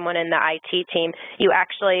or someone in the IT team, you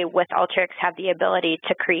actually, with Alteryx, have the ability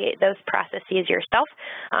to create those processes yourself.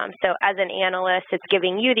 So as an analyst, it's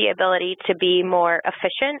giving you the ability to be more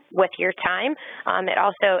efficient with your time. It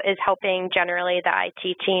also is helping generally the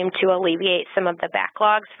IT team to alleviate some of the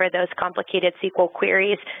backlogs for those complicated SQL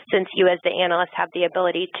queries, since you as the analyst have the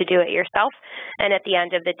ability to do it yourself. And at the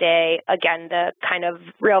end of the day, again, the kind of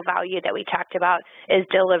real value that we talked about is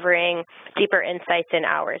delivering deeper insights in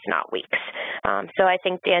hours, not weeks. So I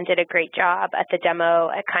think Dan did a great job at the demo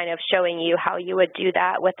at kind of showing you how you would do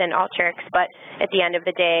that within Alteryx, but at the end of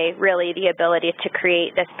the day, really the ability to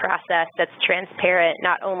create this process that's transparent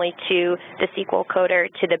not only to the SQL coder,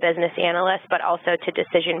 to the business analyst, but also to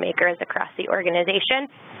decision makers across the organization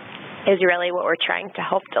is really what we're trying to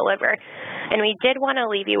help deliver. And we did want to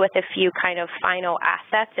leave you with a few kind of final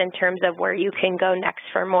assets in terms of where you can go next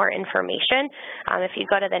for more information. If you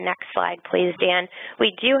go to the next slide, please, Dan.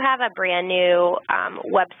 We do have a brand new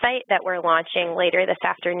website that we're launching later this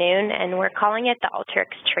afternoon, and we're calling it the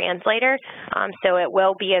Alteryx Translator. So it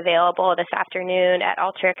will be available this afternoon at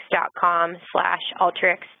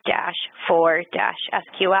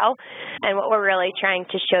alteryx.com/alteryx-for-SQL. And what we're really trying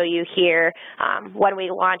to show you here when we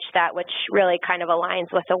launch that, which really kind of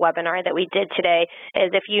aligns with the webinar that we did today,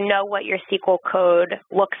 is if you know what your SQL code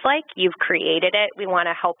looks like, you've created it, we want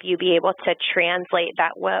to help you be able to translate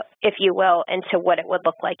that, if you will, into what it would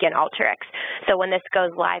look like in Alteryx. So when this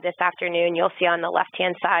goes live this afternoon, you'll see on the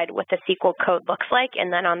left-hand side what the SQL code looks like,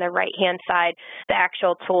 and then on the right-hand side, the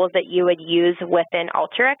actual tools that you would use within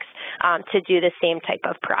Alteryx to do the same type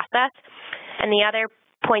of process. And the other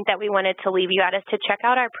point that we wanted to leave you at is to check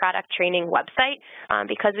out our product training website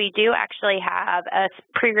because we do actually have a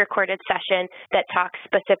pre-recorded session that talks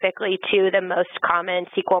specifically to the most common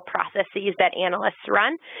SQL processes that analysts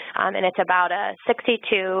run. And it's about a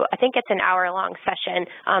 62, I think it's an hour-long session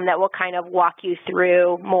that will kind of walk you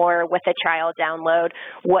through more with a trial download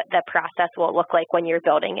what the process will look like when you're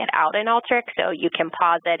building it out in Alteryx. So you can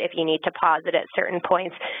pause it if you need to pause it at certain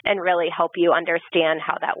points and really help you understand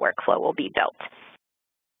how that workflow will be built.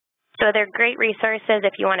 So they're great resources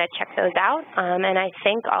if you want to check those out. And I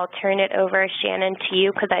think I'll turn it over, Shannon, to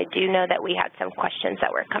you because I do know that we had some questions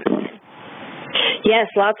that were coming in. Yes,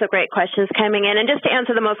 lots of great questions coming in. And just to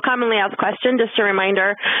answer the most commonly asked question, just a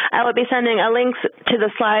reminder, I will be sending a link to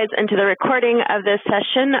the slides and to the recording of this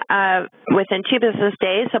session within 2 business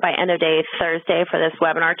days, so by end of day Thursday for this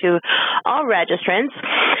webinar to all registrants.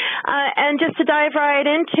 And just to dive right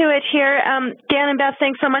into it here, Dan and Beth,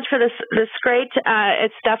 thanks so much for this great,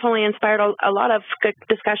 it's definitely inspired a lot of good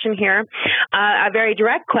discussion here. A very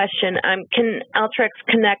direct question, can Alteryx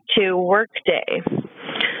connect to Workday?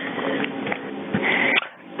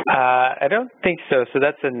 I don't think so. So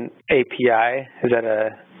that's an API. Is that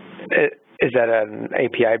an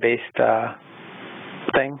API-based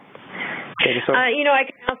thing? You know, I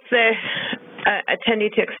can ask the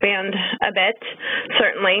attendee to expand a bit,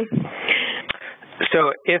 certainly.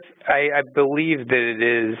 So if I believe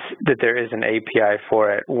that there is an API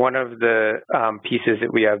for it. One of the pieces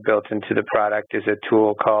that we have built into the product is a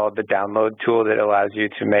tool called the download tool that allows you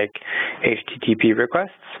to make HTTP requests.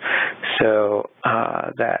 So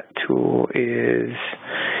that tool is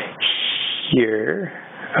here.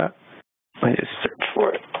 Let me just search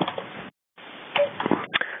for it.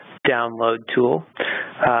 Download tool.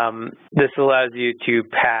 This allows you to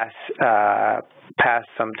pass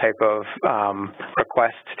some type of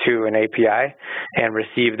request to an API and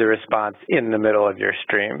receive the response in the middle of your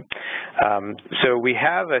stream. So we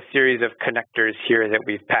have a series of connectors here that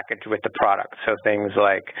we've packaged with the product. So things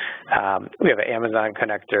like we have an Amazon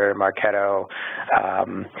connector, Marketo,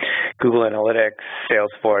 Google Analytics,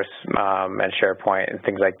 Salesforce, and SharePoint, and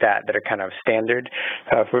things like that that are kind of standard.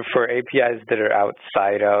 For APIs that are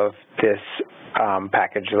outside of this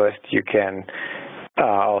package list, you can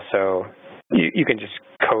also you can just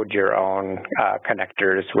code your own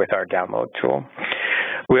connectors with our download tool.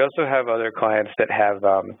 We also have other clients that have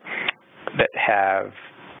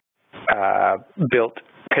built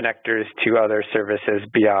connectors to other services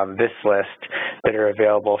beyond this list that are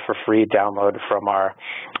available for free download from our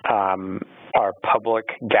public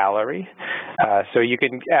gallery. So you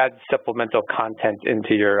can add supplemental content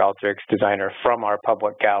into your Alteryx Designer from our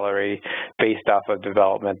public gallery based off of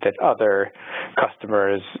development that other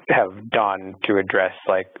customers have done to address,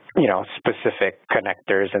 like, you know, specific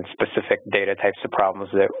connectors and specific data types of problems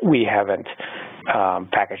that we haven't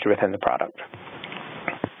packaged within the product.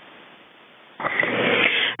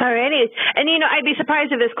 All righty. And, you know, I'd be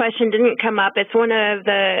surprised if this question didn't come up. It's one of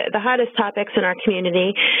the hottest topics in our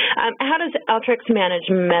community. How does Alteryx manage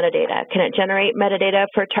metadata? Can it generate metadata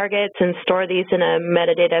for targets and store these in a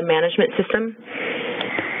metadata management system?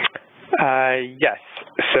 Yes.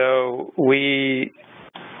 So we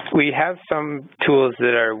have some tools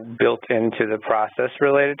that are built into the process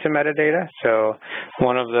related to metadata. So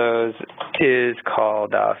one of those is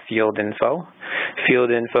called field info. Field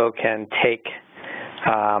info can take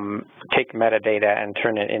metadata and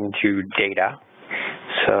turn it into data.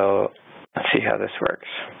 So let's see how this works.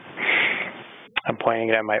 I'm pointing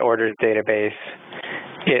at my orders database.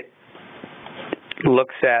 It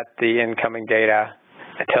looks at the incoming data.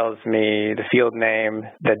 It tells me the field name,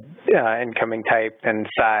 the incoming type and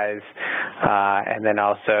size, and then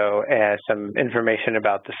also some information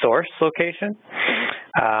about the source location.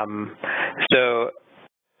 So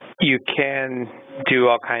you can do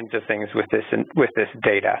all kinds of things with this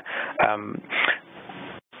data.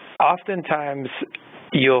 Oftentimes,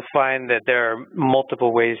 you'll find that there are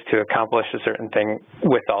multiple ways to accomplish a certain thing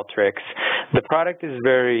with Alteryx. The product is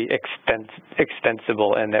very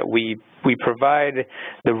extensible in that we provide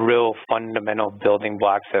the real fundamental building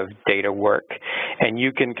blocks of data work, and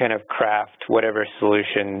you can kind of craft whatever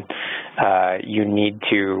solution you need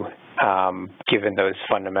to given those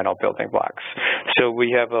fundamental building blocks. So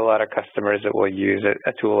we have a lot of customers that will use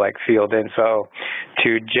a tool like Field Info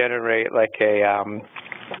to generate like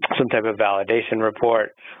some type of validation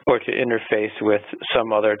report or to interface with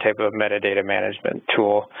some other type of metadata management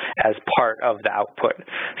tool as part of the output.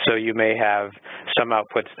 So you may have some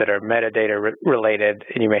outputs that are metadata related,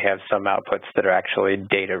 and you may have some outputs that are actually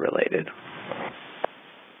data related.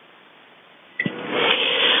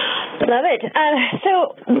 Love it.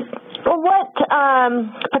 So what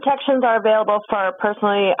protections are available for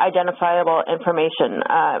personally identifiable information?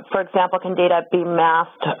 For example, can data be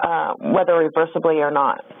masked, whether reversibly or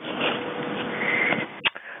not?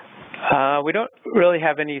 We don't really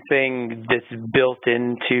have anything that's built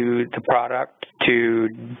into the product to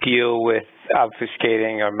deal with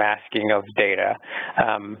obfuscating or masking of data.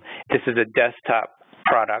 This is a desktop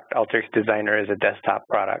product. Alteryx Designer is a desktop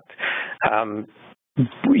product.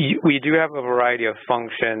 We do have a variety of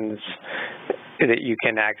functions that you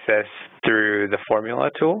can access through the formula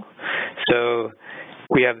tool. So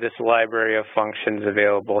we have this library of functions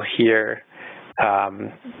available here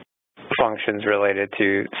functions related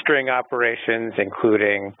to string operations,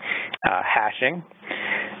 including hashing,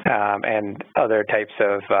 and other types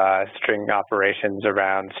of string operations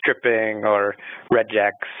around stripping or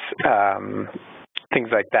regex, things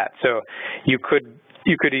like that. So you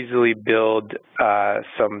could easily build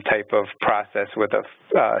some type of process with a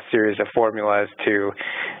series of formulas to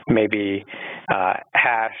maybe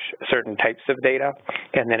hash certain types of data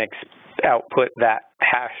and then output that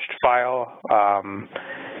hashed file.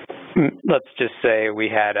 Let's just say we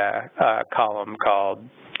had a column called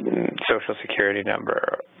Social Security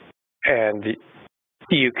number, and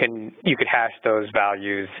you could hash those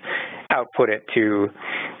values, output it to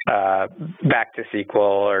back to SQL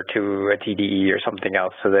or to a TDE or something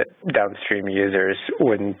else, so that downstream users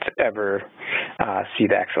wouldn't ever see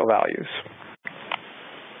the actual values.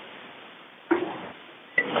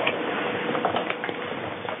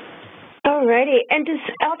 Alrighty, and does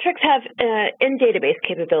Alteryx have in-database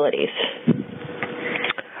capabilities?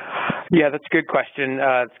 Yeah, that's a good question.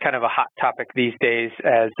 It's kind of a hot topic these days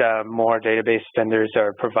as more database vendors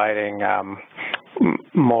are providing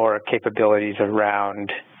more capabilities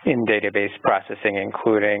around in-database processing,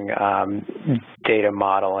 including data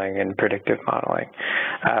modeling and predictive modeling.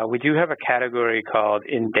 We do have a category called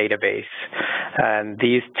in-database, and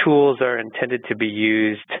these tools are intended to be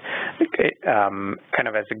used kind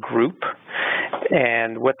of as a group.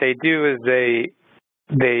 And what they do is they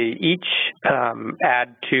each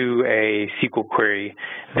add to a SQL query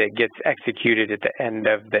that gets executed at the end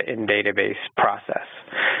of the in-database process.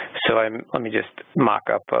 So let me just mock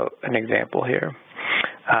up an example here.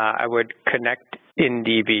 I would connect in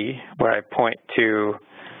DB, where I point to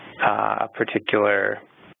a particular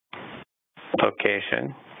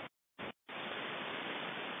location.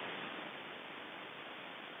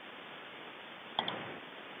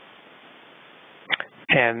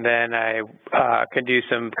 And then I can do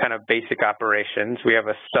some kind of basic operations. We have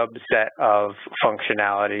a subset of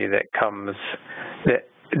functionality that's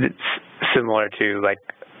similar to like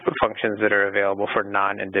functions that are available for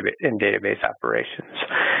non-in-database operations.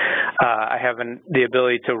 I have the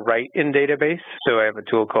ability to write in database, so I have a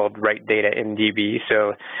tool called Write Data in DB.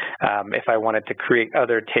 So if I wanted to create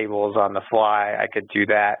other tables on the fly, I could do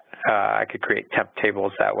that. I could create temp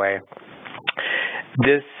tables that way.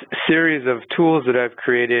 This series of tools that I've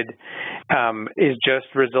created is just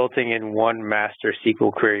resulting in one master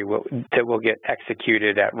SQL query that will get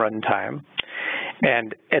executed at runtime.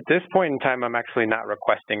 And at this point in time, I'm actually not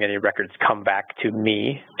requesting any records come back to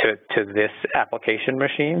me, to this application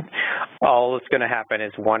machine. All that's going to happen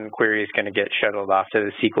is one query is going to get shuttled off to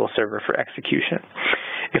the SQL server for execution.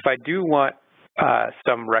 If I do want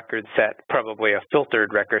some record set, probably a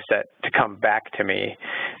filtered record set, to come back to me,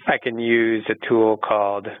 I can use a tool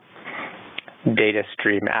called Data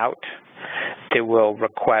Stream Out that will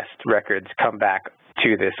request records come back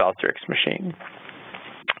to this Alteryx machine.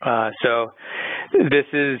 So this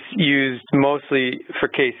is used mostly for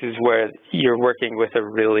cases where you're working with a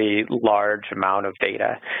really large amount of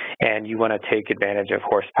data and you want to take advantage of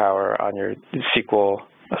horsepower on your SQL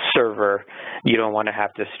server. You don't want to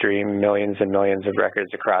have to stream millions and millions of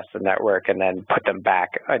records across the network and then put them back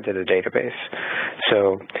into the database.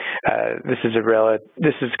 So this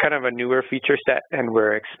is kind of a newer feature set, and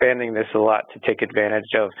we're expanding this a lot to take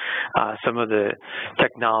advantage of some of the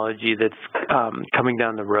technology that's coming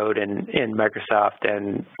down the road in Microsoft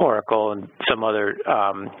and Oracle and some other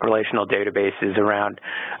relational databases around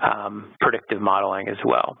predictive modeling as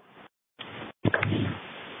well.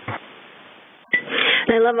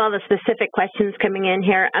 I love all the specific questions coming in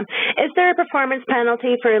here. Is there a performance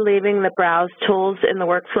penalty for leaving the browse tools in the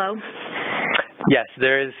workflow? Yes,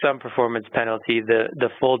 there is some performance penalty. The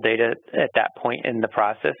full data at that point in the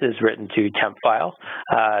process is written to temp file,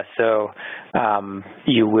 so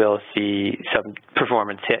you will see some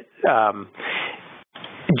performance hit.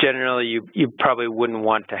 Generally, you probably wouldn't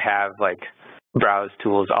want to have like browse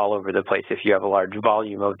tools all over the place if you have a large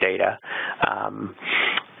volume of data.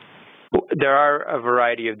 There are a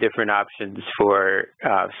variety of different options for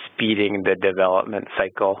speeding the development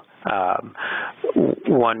cycle.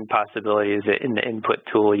 One possibility is that in the input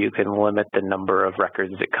tool, you can limit the number of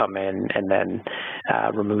records that come in and then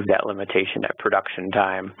remove that limitation at production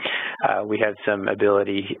time. We have some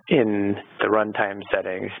ability in the runtime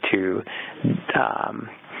settings to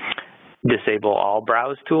disable all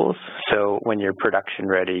browse tools. So when you're production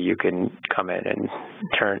ready, you can come in and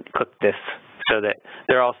click this, so that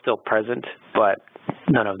they're all still present, but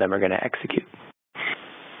none of them are going to execute.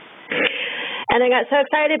 And I got so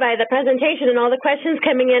excited by the presentation and all the questions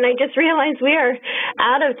coming in, I just realized we are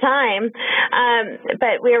out of time,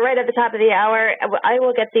 but we are right at the top of the hour. I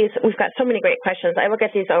will get these. We've got so many great questions. I will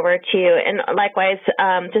get these over to you. And likewise,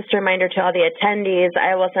 just a reminder to all the attendees,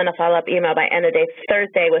 I will send a follow-up email by end of day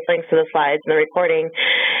Thursday with links to the slides and the recording.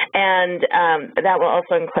 And that will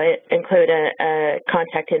also include a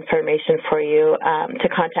contact information for you to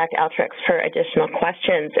contact Alteryx for additional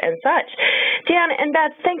questions and such. Dan and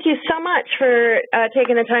Beth, thank you so much for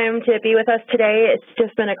taking the time to be with us today. It's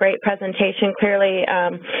just been a great presentation. Clearly,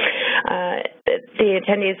 the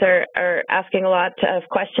attendees are asking a lot of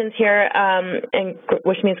questions here, and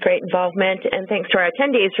which means great involvement. And thanks to our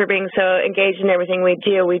attendees for being so engaged in everything we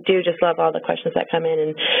do. We do just love all the questions that come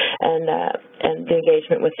in and the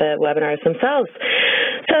engagement with the webinars themselves.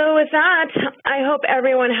 So with that, I hope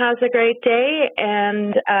everyone has a great day,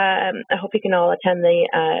 and I hope you can all attend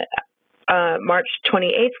the March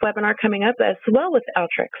 28th webinar coming up as well with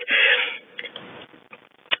Alteryx.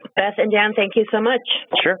 Beth and Dan, thank you so much.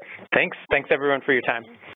 Sure. Thanks. Thanks, everyone, for your time.